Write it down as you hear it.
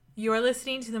You're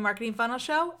listening to the Marketing Funnel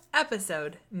Show,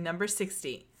 episode number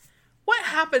 60. What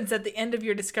happens at the end of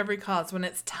your discovery calls when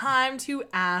it's time to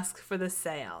ask for the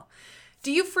sale?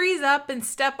 Do you freeze up and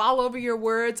step all over your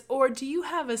words, or do you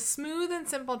have a smooth and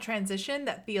simple transition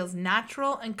that feels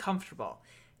natural and comfortable?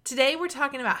 Today, we're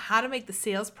talking about how to make the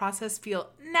sales process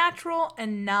feel natural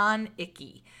and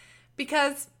non-icky,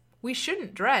 because we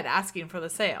shouldn't dread asking for the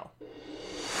sale.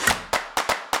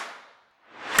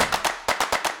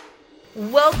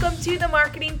 Welcome to the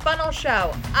Marketing Funnel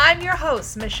Show. I'm your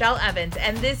host, Michelle Evans,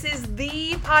 and this is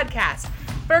the podcast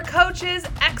for coaches,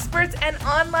 experts, and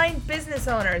online business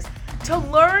owners to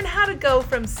learn how to go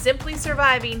from simply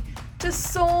surviving to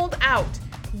sold out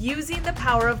using the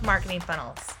power of marketing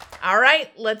funnels. All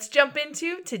right, let's jump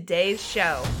into today's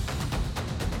show.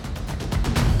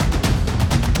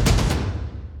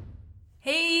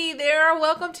 Hey there,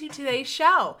 welcome to today's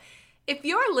show. If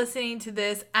you're listening to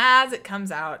this as it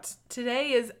comes out,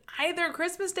 today is either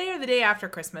Christmas Day or the day after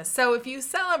Christmas. So if you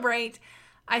celebrate,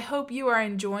 I hope you are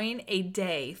enjoying a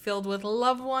day filled with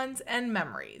loved ones and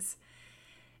memories.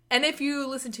 And if you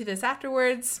listen to this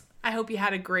afterwards, I hope you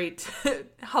had a great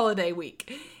holiday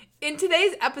week. In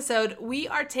today's episode, we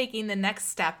are taking the next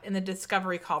step in the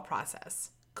discovery call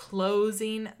process,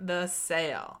 closing the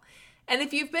sale. And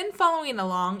if you've been following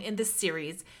along in this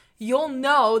series, you'll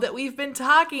know that we've been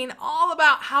talking all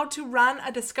about how to run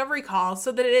a discovery call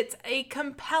so that it's a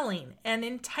compelling and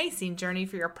enticing journey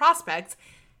for your prospects.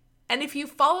 And if you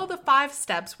follow the 5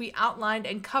 steps we outlined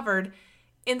and covered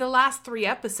in the last 3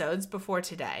 episodes before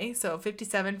today, so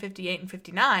 57, 58, and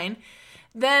 59,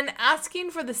 then asking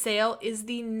for the sale is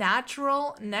the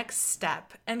natural next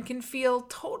step and can feel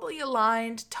totally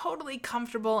aligned, totally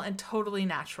comfortable, and totally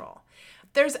natural.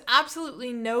 There's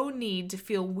absolutely no need to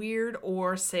feel weird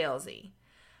or salesy.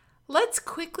 Let's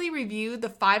quickly review the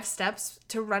 5 steps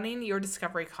to running your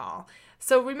discovery call.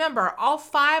 So remember, all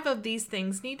 5 of these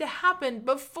things need to happen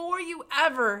before you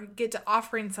ever get to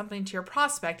offering something to your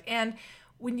prospect. And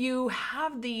when you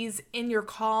have these in your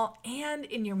call and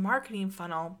in your marketing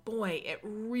funnel, boy, it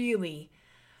really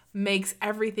makes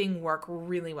everything work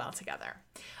really well together.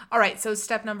 All right, so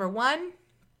step number 1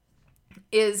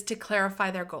 is to clarify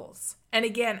their goals. And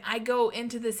again, I go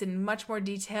into this in much more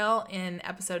detail in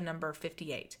episode number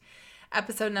 58.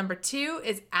 Episode number 2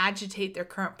 is agitate their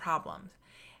current problems.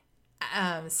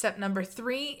 Step number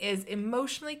 3 is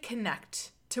emotionally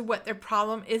connect to what their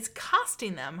problem is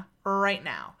costing them right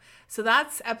now. So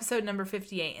that's episode number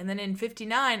 58. And then in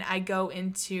 59, I go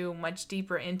into much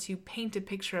deeper into paint a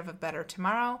picture of a better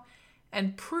tomorrow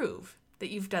and prove that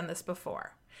you've done this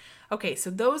before. Okay, so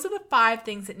those are the 5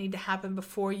 things that need to happen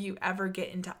before you ever get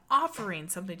into offering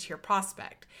something to your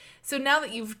prospect. So now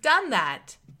that you've done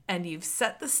that and you've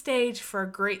set the stage for a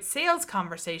great sales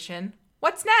conversation,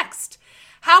 what's next?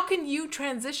 How can you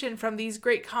transition from these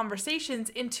great conversations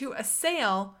into a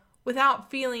sale without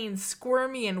feeling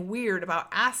squirmy and weird about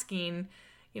asking,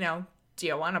 do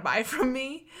you want to buy from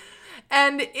me?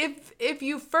 And if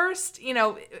you first,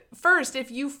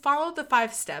 if you follow the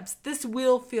 5 steps, this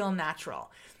will feel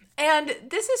natural. And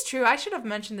this is true, I should have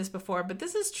mentioned this before, but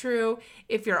this is true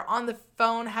if you're on the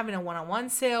phone having a one-on-one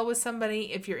sale with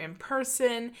somebody, if you're in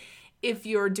person, if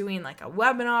you're doing like a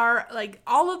webinar, like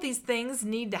all of these things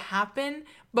need to happen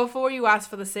before you ask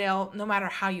for the sale, no matter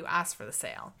how you ask for the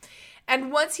sale.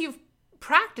 And once you've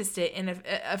practiced it in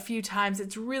a few times,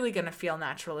 it's really going to feel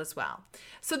natural as well.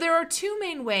 So there are 2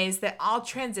 main ways that I'll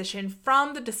transition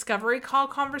from the discovery call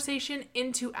conversation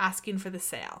into asking for the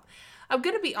sale. I'm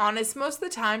going to be honest, most of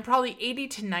the time, probably 80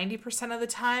 to 90% of the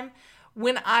time,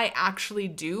 when I actually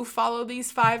do follow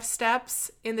these 5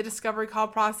 steps in the discovery call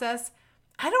process,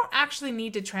 I don't actually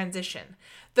need to transition.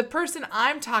 The person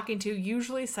I'm talking to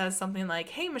usually says something like,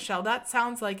 hey, Michelle, that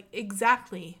sounds like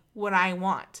exactly what I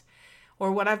want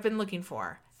or what I've been looking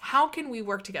for. How can we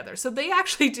work together? So they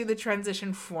actually do the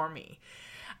transition for me.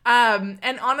 And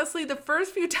honestly, the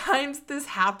first few times this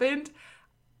happened,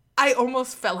 I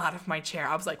almost fell out of my chair.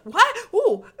 I was like, what?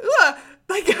 Ooh,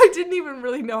 like I didn't even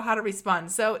really know how to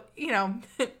respond. So,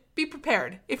 be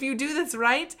prepared. If you do this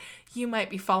right, you might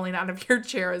be falling out of your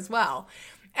chair as well.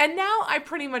 And now I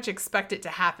pretty much expect it to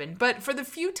happen. But for the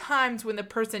few times when the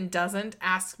person doesn't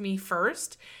ask me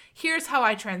first, here's how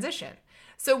I transition.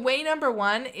 So way number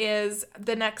 1 is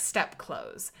the next step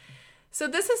close. So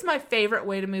this is my favorite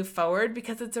way to move forward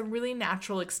because it's a really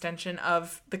natural extension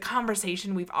of the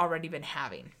conversation we've already been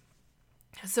having.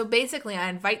 So basically, I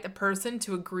invite the person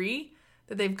to agree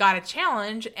that they've got a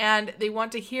challenge and they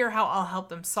want to hear how I'll help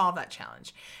them solve that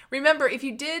challenge. Remember, if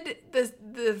you did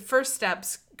the first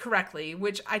steps correctly,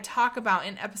 which I talk about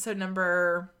in episode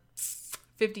number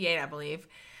 58, I believe,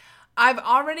 I've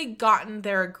already gotten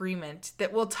their agreement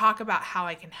that we'll talk about how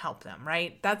I can help them,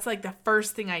 right? That's like the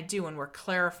first thing I do when we're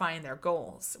clarifying their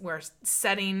goals. We're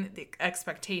setting the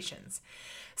expectations.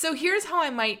 So here's how I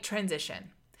might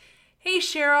transition. Hey,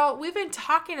 Cheryl, we've been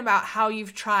talking about how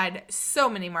you've tried so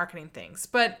many marketing things,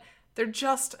 but they're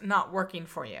just not working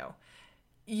for you.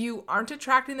 You aren't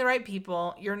attracting the right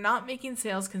people, you're not making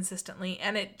sales consistently,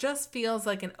 and it just feels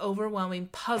like an overwhelming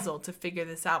puzzle to figure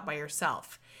this out by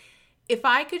yourself. If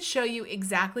I could show you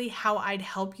exactly how I'd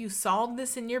help you solve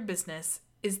this in your business,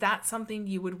 is that something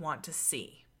you would want to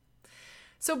see?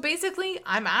 So basically,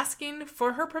 I'm asking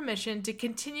for her permission to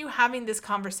continue having this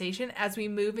conversation as we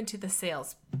move into the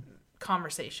sales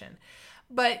conversation.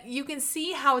 But you can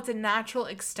see how it's a natural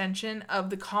extension of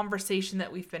the conversation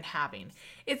that we've been having.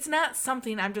 It's not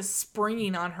something I'm just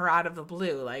springing on her out of the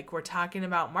blue. Like we're talking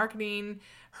about marketing,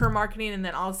 her marketing, and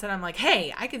then all of a sudden I'm like,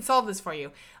 hey, I can solve this for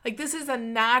you. Like this is a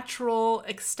natural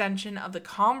extension of the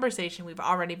conversation we've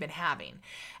already been having.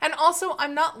 And also,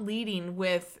 I'm not leading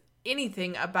with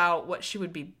anything about what she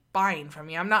would be buying from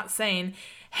you. I'm not saying,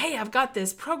 hey, I've got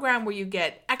this program where you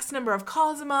get X number of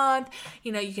calls a month.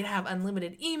 You know, you can have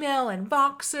unlimited email and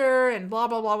Voxer and blah,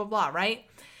 blah, blah, blah, blah, right?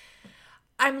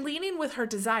 I'm leading with her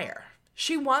desire.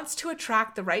 She wants to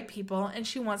attract the right people and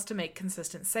she wants to make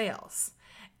consistent sales.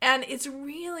 And it's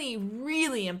really,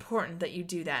 really important that you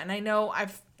do that. And I know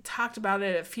I've talked about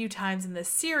it a few times in this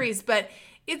series, but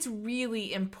it's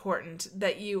really important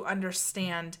that you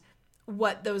understand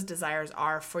what those desires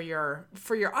are for your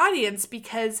audience,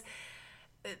 because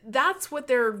that's what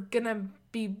they're gonna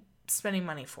be spending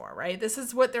money for, right? This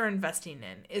is what they're investing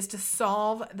in, is to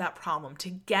solve that problem, to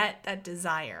get that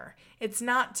desire. It's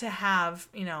not to have,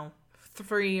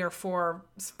 3 or 4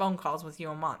 phone calls with you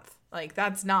a month. Like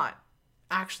that's not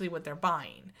actually what they're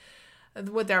buying.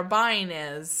 What they're buying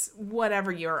is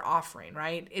whatever you're offering,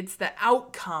 right? It's the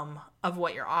outcome of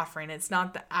what you're offering. It's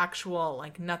not the actual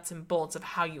like nuts and bolts of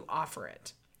how you offer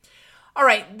it. All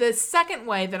right, the second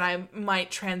way that I might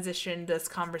transition this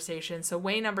conversation, so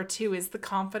way number 2 is the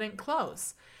confident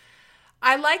close.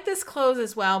 I like this close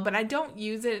as well, but I don't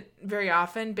use it very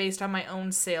often based on my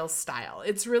own sales style.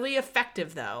 It's really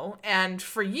effective though, and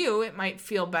for you, it might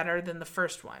feel better than the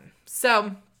first one.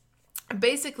 So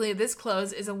basically, this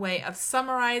close is a way of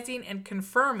summarizing and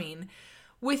confirming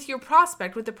with your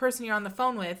prospect, with the person you're on the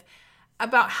phone with,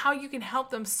 about how you can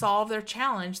help them solve their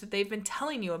challenge that they've been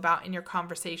telling you about in your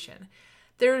conversation.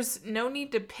 There's no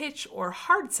need to pitch or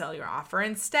hard sell your offer.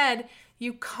 Instead,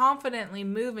 you confidently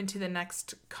move into the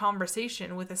next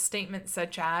conversation with a statement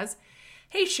such as,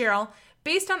 hey, Cheryl,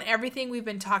 based on everything we've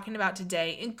been talking about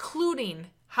today, including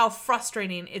how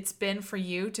frustrating it's been for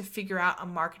you to figure out a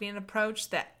marketing approach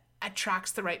that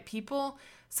attracts the right people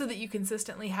so that you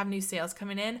consistently have new sales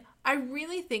coming in, I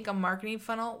really think a marketing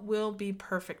funnel will be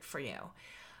perfect for you.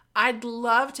 I'd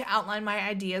love to outline my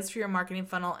ideas for your marketing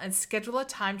funnel and schedule a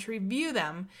time to review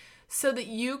them so that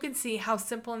you can see how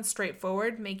simple and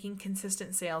straightforward making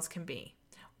consistent sales can be.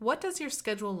 What does your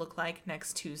schedule look like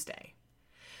next Tuesday?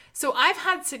 So I've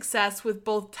had success with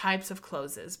both types of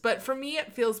closes, but for me,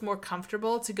 it feels more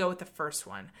comfortable to go with the first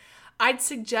one. I'd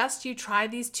suggest you try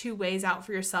these 2 ways out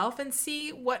for yourself and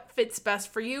see what fits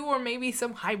best for you, or maybe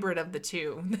some hybrid of the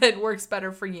 2 that works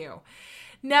better for you.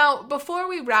 Now, before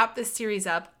we wrap this series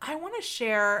up, I want to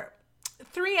share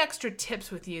 3 extra tips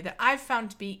with you that I've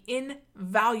found to be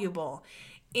invaluable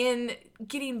in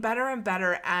getting better and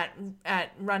better at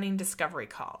running discovery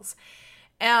calls.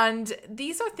 And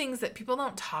these are things that people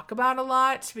don't talk about a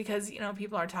lot because,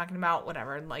 people are talking about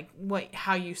whatever, like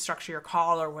how you structure your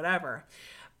call or whatever.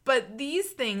 But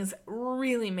these things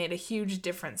really made a huge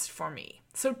difference for me.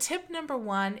 So tip number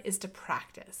 1 is to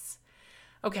practice.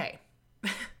 Okay,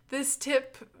 this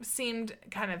tip seemed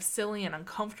kind of silly and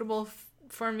uncomfortable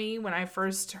for me when I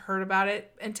first heard about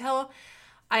it until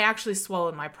I actually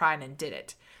swallowed my pride and did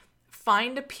it.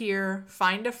 Find a peer,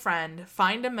 find a friend,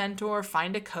 find a mentor,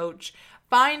 find a coach,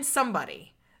 find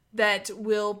somebody that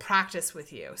will practice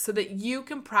with you so that you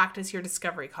can practice your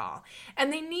discovery call.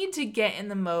 And they need to get in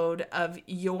the mode of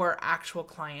your actual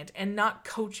client and not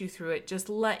coach you through it, just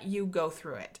let you go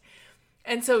through it.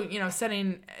 And so,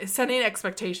 setting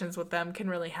expectations with them can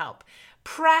really help.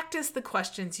 Practice the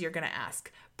questions you're going to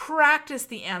ask. Practice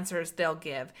the answers they'll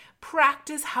give.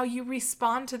 Practice how you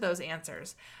respond to those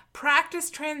answers.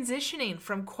 Practice transitioning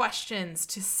from questions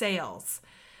to sales.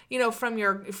 From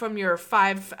your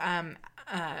 5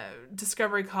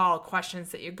 discovery call questions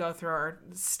that you go through or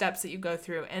steps that you go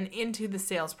through and into the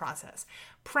sales process.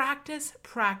 Practice,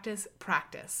 practice,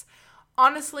 practice.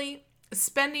 Honestly,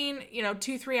 spending,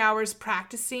 2-3 hours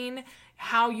practicing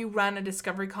how you run a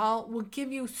discovery call will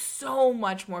give you so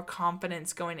much more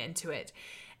confidence going into it.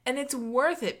 And it's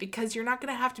worth it because you're not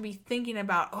going to have to be thinking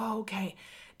about, oh, okay,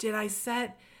 did I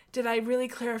really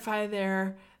clarify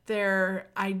their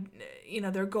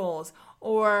goals,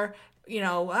 or,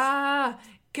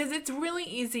 because it's really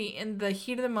easy in the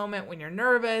heat of the moment when you're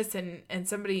nervous and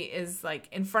somebody is like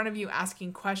in front of you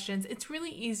asking questions, it's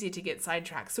really easy to get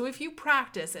sidetracked. So if you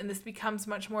practice and this becomes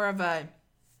much more of a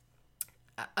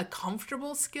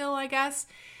comfortable skill, I guess,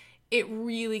 it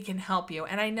really can help you.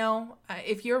 And I know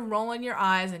if you're rolling your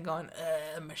eyes and going,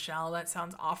 Michelle, that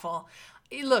sounds awful.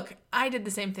 Look, I did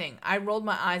the same thing. I rolled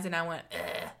my eyes and I went,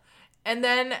 ugh. And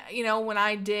then, when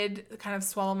I did kind of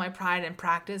swallow my pride and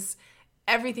practice,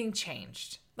 everything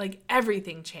changed. Like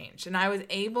everything changed. And I was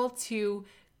able to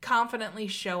confidently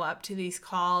show up to these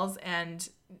calls and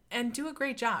do a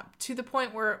great job, to the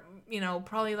point where,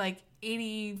 probably like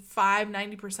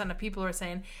 85-90% of people are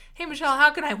saying, hey, Michelle, how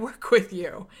can I work with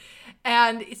you?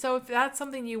 And so if that's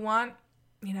something you want,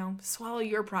 swallow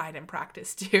your pride and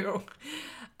practice too.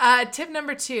 Tip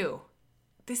number 2,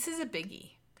 this is a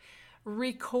biggie.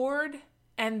 Record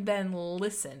and then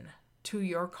listen to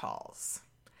your calls.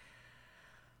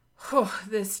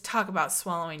 This talk about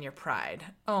swallowing your pride.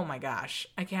 Oh my gosh.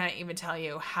 I can't even tell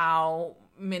you how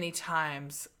many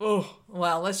times.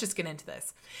 Let's just get into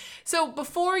this. So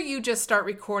before you just start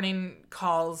recording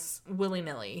calls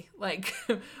willy-nilly,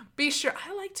 be sure,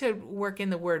 I like to work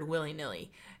in the word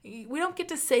willy-nilly. We don't get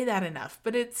to say that enough,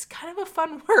 but it's kind of a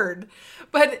fun word.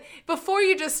 But before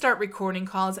you just start recording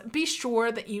calls, be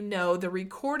sure that you know the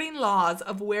recording laws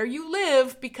of where you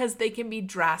live, because they can be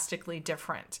drastically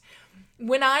different.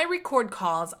 When I record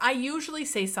calls, I usually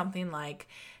say something like,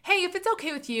 hey, if it's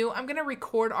okay with you, I'm going to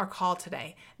record our call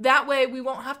today. That way we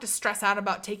won't have to stress out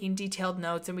about taking detailed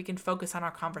notes and we can focus on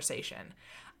our conversation.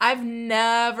 I've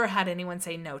never had anyone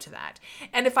say no to that.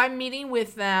 And if I'm meeting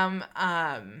with them,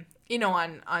 on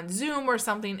Zoom or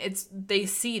something, they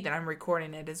see that I'm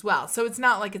recording it as well. So it's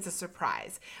not like it's a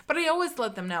surprise. But I always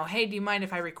let them know, hey, do you mind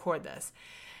if I record this?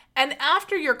 And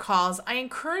after your calls, I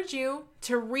encourage you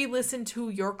to re-listen to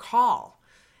your call.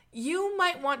 You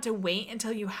might want to wait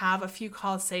until you have a few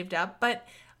calls saved up, but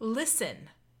listen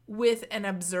with an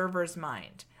observer's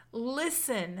mind.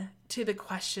 Listen to the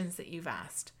questions that you've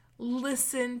asked.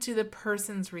 Listen to the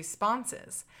person's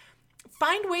responses.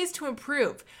 Find ways to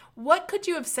improve. What could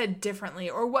you have said differently,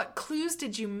 or what clues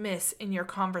did you miss in your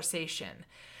conversation?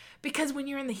 Because when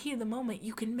you're in the heat of the moment,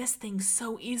 you can miss things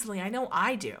so easily. I know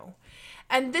I do.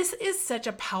 And this is such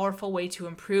a powerful way to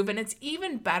improve. And it's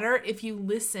even better if you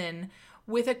listen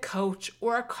with a coach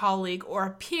or a colleague or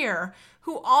a peer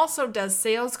who also does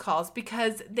sales calls,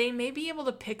 because they may be able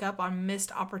to pick up on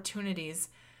missed opportunities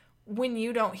when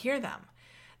you don't hear them.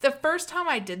 The first time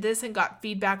I did this and got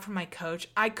feedback from my coach,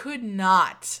 I could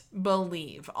not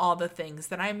believe all the things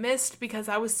that I missed because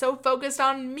I was so focused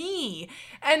on me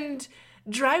and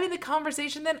driving the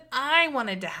conversation that I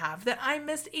wanted to have, that I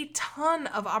missed a ton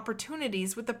of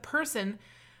opportunities with the person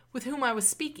with whom I was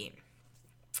speaking.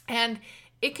 And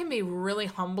it can be really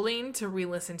humbling to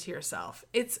re-listen to yourself.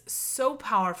 It's so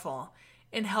powerful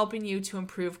in helping you to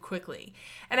improve quickly.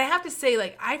 And I have to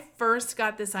say, I first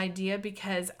got this idea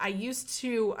because I used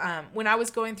to, when I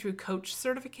was going through coach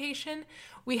certification,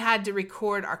 we had to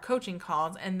record our coaching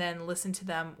calls and then listen to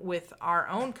them with our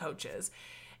own coaches.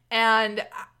 And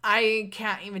I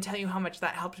can't even tell you how much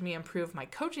that helped me improve my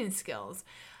coaching skills.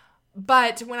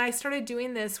 But when I started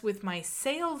doing this with my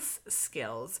sales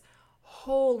skills,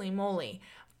 holy moly,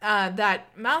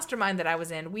 that mastermind that I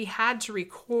was in, we had to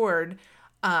record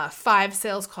 5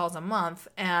 sales calls a month.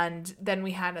 And then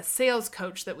we had a sales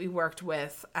coach that we worked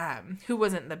with, who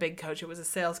wasn't the big coach, it was a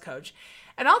sales coach.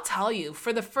 And I'll tell you,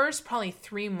 for the first probably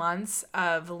 3 months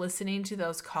of listening to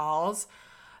those calls,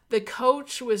 the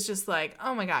coach was just like,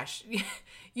 oh my gosh,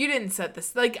 you didn't set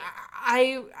this.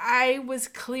 I was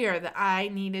clear that I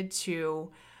needed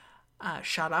to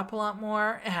shut up a lot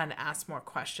more and ask more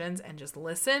questions and just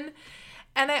listen.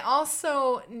 And I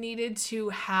also needed to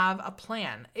have a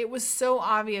plan. It was so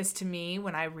obvious to me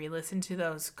when I re-listened to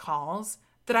those calls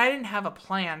that I didn't have a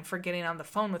plan for getting on the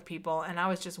phone with people, and I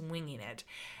was just winging it.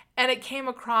 And it came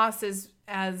across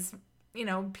as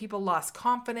people lost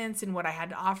confidence in what I had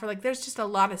to offer. There's just a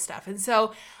lot of stuff. And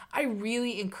so I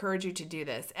really encourage you to do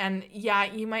this. And yeah,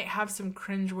 you might have some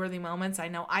cringeworthy moments. I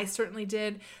know I certainly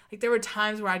did. There were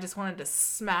times where I just wanted to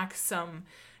smack some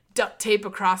duct tape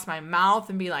across my mouth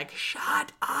and be like,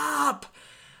 shut up.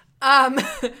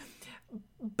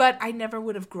 But I never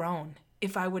would have grown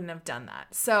if I wouldn't have done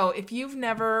that. So if you've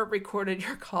never recorded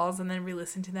your calls and then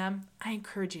re-listened to them, I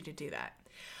encourage you to do that.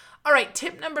 All right,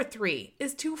 tip number 3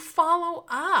 is to follow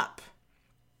up.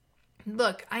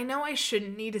 Look, I know I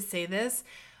shouldn't need to say this,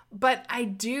 but I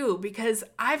do because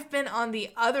I've been on the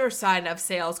other side of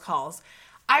sales calls.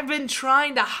 I've been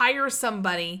trying to hire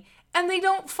somebody and they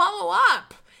don't follow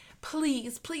up.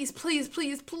 Please, please, please,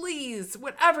 please, please,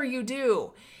 whatever you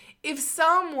do, if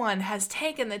someone has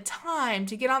taken the time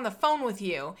to get on the phone with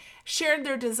you, shared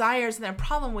their desires and their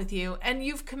problem with you, and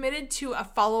you've committed to a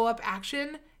follow-up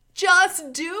action,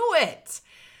 just do it.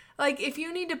 Like if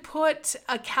you need to put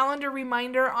a calendar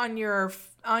reminder on your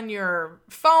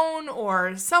phone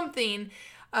or something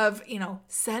of,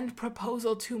 send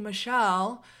proposal to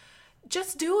Michelle,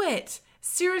 just do it.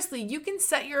 Seriously, you can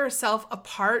set yourself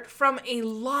apart from a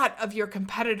lot of your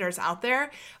competitors out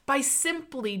there by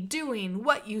simply doing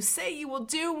what you say you will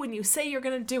do when you say you're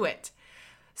going to do it.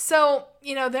 So,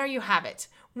 there you have it.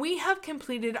 We have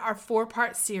completed our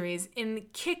 4-part series in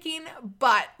kicking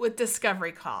butt with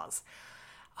discovery calls.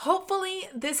 Hopefully,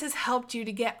 this has helped you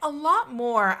to get a lot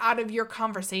more out of your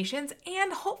conversations,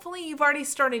 and hopefully you've already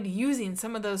started using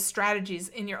some of those strategies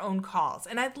in your own calls.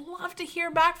 And I'd love to hear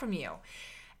back from you.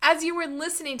 As you were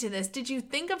listening to this, did you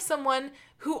think of someone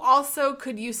who also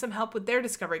could use some help with their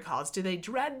discovery calls? Do they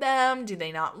dread them? Do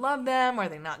they not love them? Are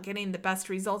they not getting the best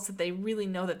results that they really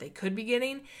know that they could be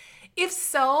getting? If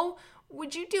so,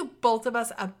 would you do both of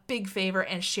us a big favor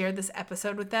and share this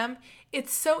episode with them?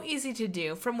 It's so easy to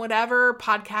do from whatever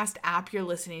podcast app you're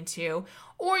listening to,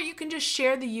 or you can just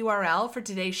share the URL for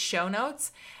today's show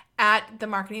notes at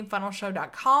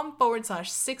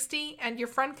themarketingfunnelshow.com/60, and your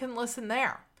friend can listen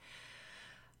there.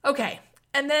 Okay,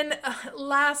 and then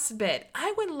last bit,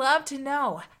 I would love to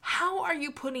know, how are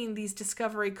you putting these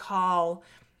discovery call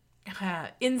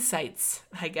insights,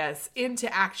 I guess,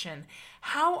 into action?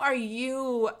 How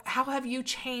have you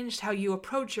changed how you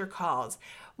approach your calls?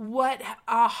 What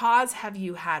ahas have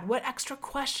you had? What extra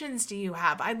questions do you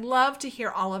have? I'd love to hear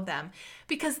all of them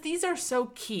because these are so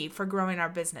key for growing our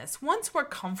business. Once we're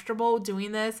comfortable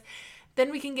doing this, then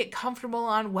we can get comfortable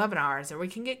on webinars or we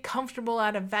can get comfortable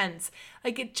at events.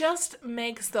 Like it just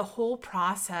makes the whole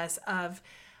process of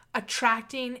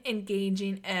attracting,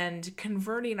 engaging, and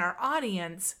converting our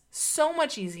audience so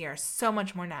much easier, so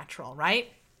much more natural,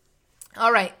 right?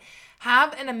 All right.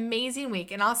 Have an amazing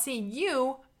week, and I'll see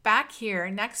you back here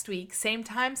next week, same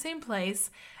time, same place,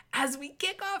 as we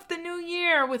kick off the new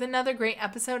year with another great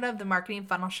episode of The Marketing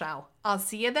Funnel Show. I'll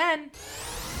see you then.